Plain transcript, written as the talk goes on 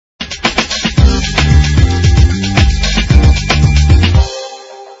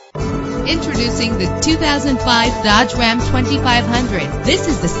Introducing the 2005 Dodge Ram 2500. This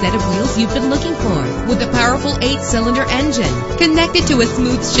is the set of wheels you've been looking for, with a powerful 8-cylinder engine connected to a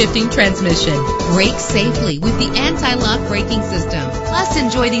smooth shifting transmission. Brake safely with the anti-lock braking system. Plus,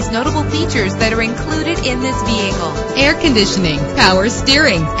 enjoy these notable features that are included in this vehicle: air conditioning, power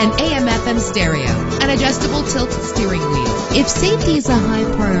steering, an AM/FM stereo, an adjustable tilt steering wheel. If safety is a high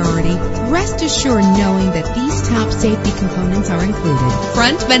priority, rest assured knowing that these top safety components are included: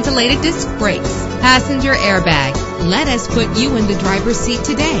 front ventilated disc brakes, passenger airbag. Let us put you in the driver's seat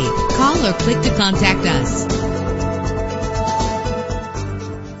today. Call or click to contact us.